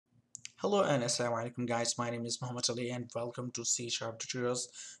Hello and assalamu alaikum guys, my name is Muhammad Ali and welcome to C Sharp tutorials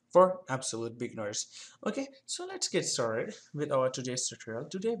for absolute beginners. Okay, so let's get started with our today's tutorial.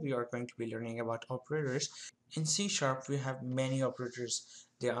 Today we are going to be learning about operators. In C Sharp we have many operators.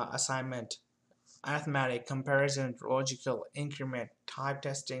 They are assignment, arithmetic, comparison, logical, increment, type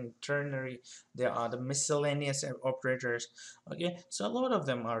testing, ternary. There are the miscellaneous operators. Okay, so a lot of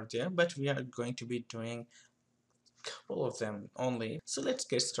them are there, but we are going to be doing couple of them only. So let's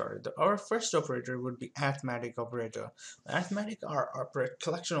get started. Our first operator would be arithmetic operator. Arithmetic are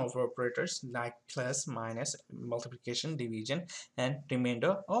collection of operators like plus, minus, multiplication, division, and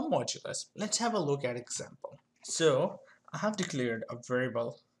remainder or modulus. Let's have a look at example. So I have declared a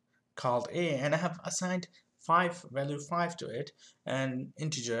variable called a and I have assigned value 5 to it, and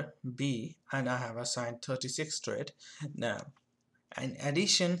integer b, and I have assigned 36 to it. Now in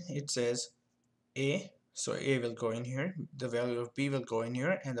addition it says a, so a will go in here, the value of b will go in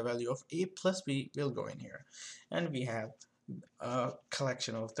here, and the value of a plus b will go in here, and we have a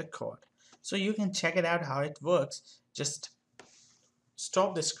collection of the code. So you can check it out how it works. Just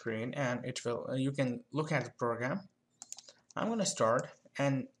stop the screen and it will you can look at the program. I'm gonna start,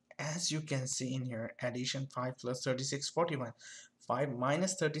 and as you can see in here, addition 5 plus 36 41. 5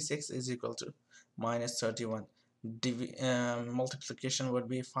 minus 36 is equal to minus 31. Multiplication would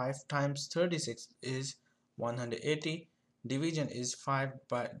be 5 times 36 is 180. Division is 5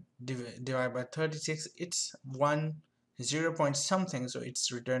 by divided by 36, it's 0 point something, so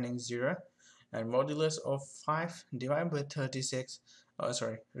it's returning 0. And modulus of 5 divided by 36,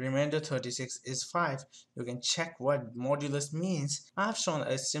 remainder 36 is 5. You can check what modulus means. I've shown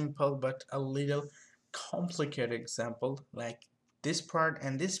a simple but a little complicated example like this part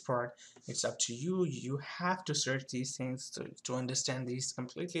and this part. It's up to you. You have to search these things to understand these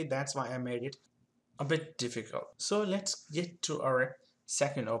completely. That's why I made it a bit difficult. So let's get to our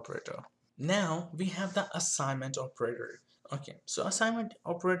second operator. Now we have the assignment operator. Okay, so assignment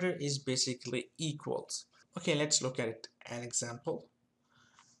operator is basically equals. Okay, let's look at it. An example.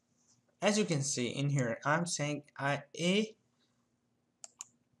 As you can see in here, I'm saying a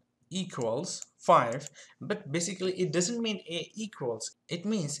equals 5, but basically it doesn't mean a equals. It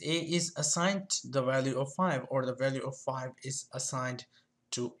means a is assigned the value of 5, or the value of 5 is assigned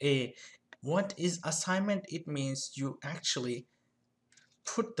to a. What is assignment? It means you actually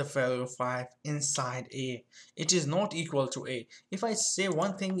put the value of 5 inside a. It is not equal to a. If I say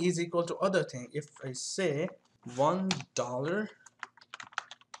one thing is equal to other thing, if I say $1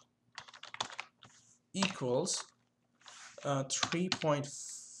 equals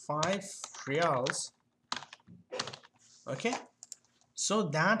 3.5 reals, okay, so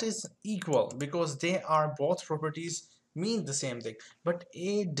that is equal because they are both properties mean the same thing. But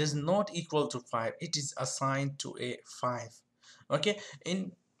a does not equal to 5, it is assigned to a 5. Okay,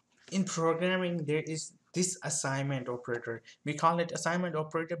 in programming there is this assignment operator. We call it assignment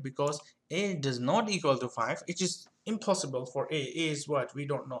operator because a does not equal to 5. It is impossible for a is what we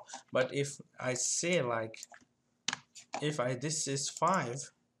don't know. But if I say like, if I this is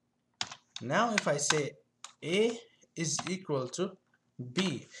 5, now if I say a is equal to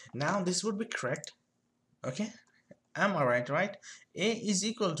b, now this would be correct. Okay, am I right? A is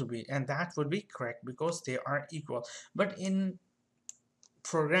equal to b, and that would be correct because they are equal. But in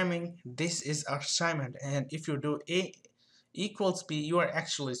programming this is assignment, and if you do a equals b, you are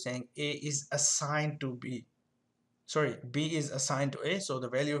actually saying a is assigned to b. Sorry, b is assigned to a, so the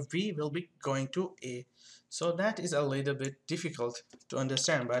value of b will be going to a. So that is a little bit difficult to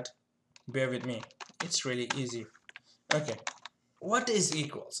understand, but bear with me, it's really easy. Okay, what is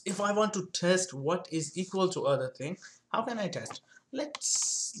equals? If I want to test what is equal to other thing, how can I test?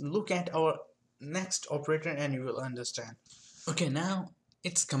 Let's look at our next operator and you will understand. Okay, now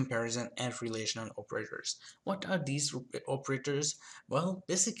it's comparison and relational operators. What are these operators? Well,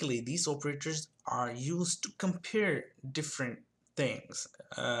 basically these operators are used to compare different things.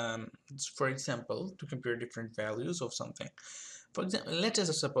 For example, to compare different values of something. For example, let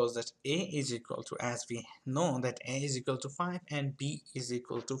us suppose that a is equal to, as we know that a is equal to 5 and b is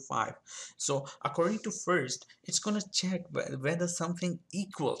equal to 5. So according to first, it's going to check whether something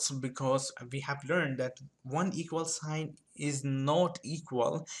equals, because we have learned that one equal sign is not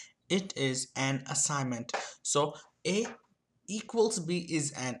equal. It is an assignment. So a equals b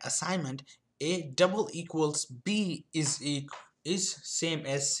is an assignment. A double equals b is same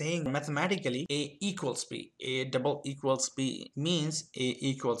as saying mathematically a equals b. A double equals b means a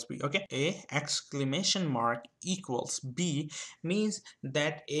equals b. Okay, a exclamation mark equals b means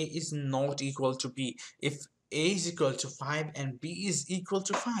that a is not equal to b. If a is equal to 5 and b is equal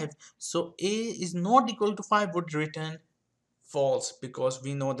to 5, so a is not equal to 5 would return false, because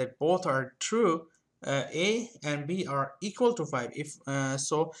we know that both are true. A and B are equal to 5. If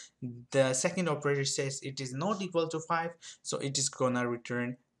so, the second operator says it is not equal to 5, so it is gonna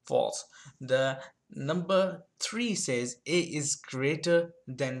return false. The number 3 says A is greater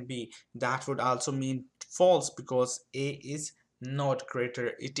than B. That would also mean false, because A is not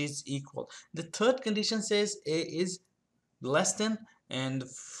greater, it is equal. The third condition says A is less than, and the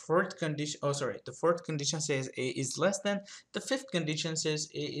fourth condition, oh sorry, the fourth condition says A is less than. The fifth condition says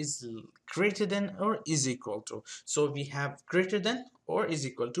A is greater than or is equal to. So we have greater than or is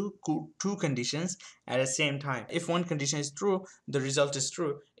equal to two conditions at the same time. If one condition is true, the result is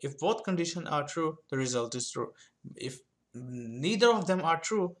true. If both conditions are true, the result is true. If neither of them are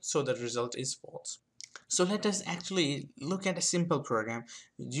true, so the result is false. So let us actually look at a simple program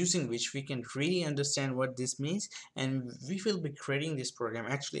using which we can really understand what this means, and we will be creating this program.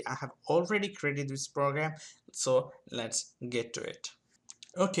 Actually, I have already created this program, so let's get to it.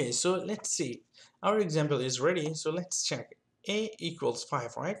 Okay, so let's see. Our example is ready, so let's check. A equals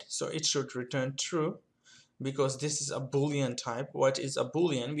 5, right? So it should return true, because this is a boolean type. What is a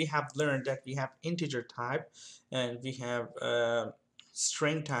boolean? We have learned that we have integer type and we have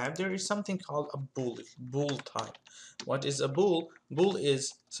string type. There is something called a bool type. What is a bool? Bool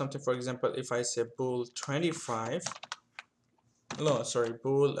is something, for example, if I say bool 25, no sorry,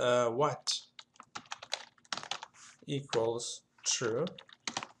 bool what equals true.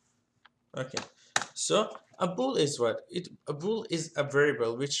 Okay, so a bool is what? A bool is a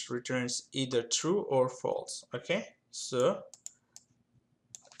variable which returns either true or false. Okay, so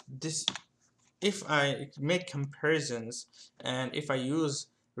this, if I make comparisons and if I use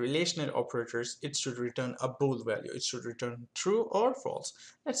relational operators, it should return a bool value. It should return true or false.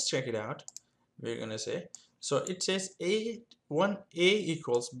 Let's check it out. We're gonna say, so it says A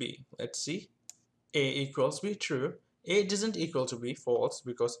equals B. Let's see. A equals B, true. A doesn't equal to B, false,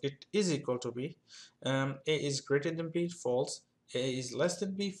 because it is equal to B. A is greater than B, false. A is less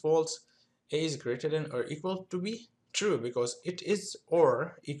than B, false. A is greater than or equal to B, true, because it is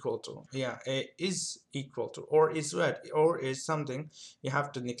or equal to. Yeah, A is equal to. Or is what? Or is something. You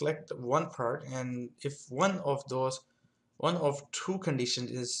have to neglect one part, and if one of two conditions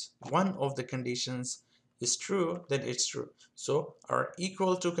is one of the conditions is true, then it's true. So our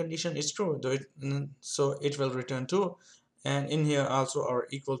equal to condition is true, so it will return 2. And in here also our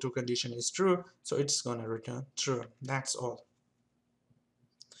equal to condition is true, so it's gonna return true. That's all.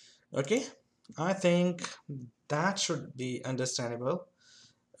 Okay, I think that should be understandable.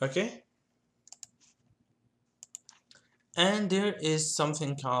 Okay, and there is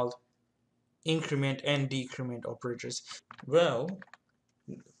something called increment and decrement operators. Well,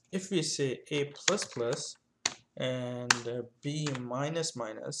 if we say a plus plus and b minus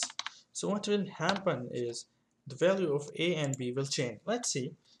minus, so what will happen is the value of a and b will change. Let's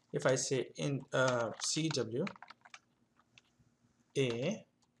see, if I say in cw a,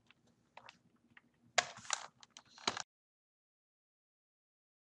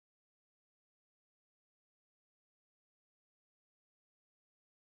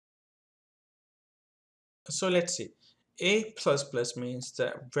 so let's see, a plus plus means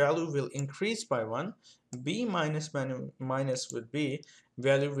the value will increase by 1, b minus with b,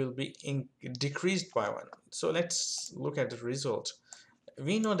 value will be decreased by 1. So let's look at the result.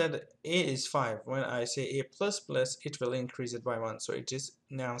 We know that a is 5. When I say a plus plus, it will increase it by 1, so it is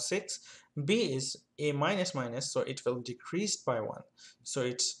now 6. B is a minus minus, so it will decrease by 1, so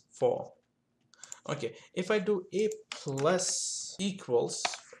it's 4. Okay, if I do a plus equals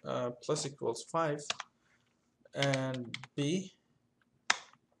plus equals 5 and b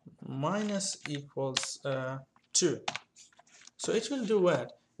minus equals 2, so it will do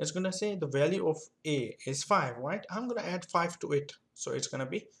what? It's gonna say the value of a is 5, right? I'm gonna add 5 to it, so it's gonna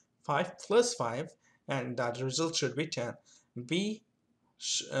be 5 plus 5, and that result should be 10. b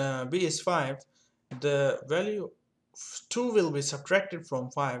b is 5, the value 2 will be subtracted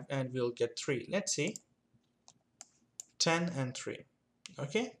from 5 and we'll get 3. Let's see, 10 and 3.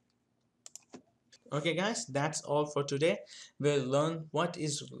 Okay, okay guys, that's all for today. We'll learn what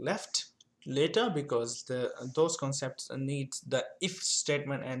is left later, because those concepts need the if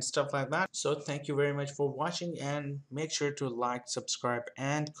statement and stuff like that. So thank you very much for watching, and make sure to like, subscribe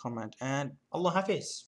and comment, and Allah Hafiz.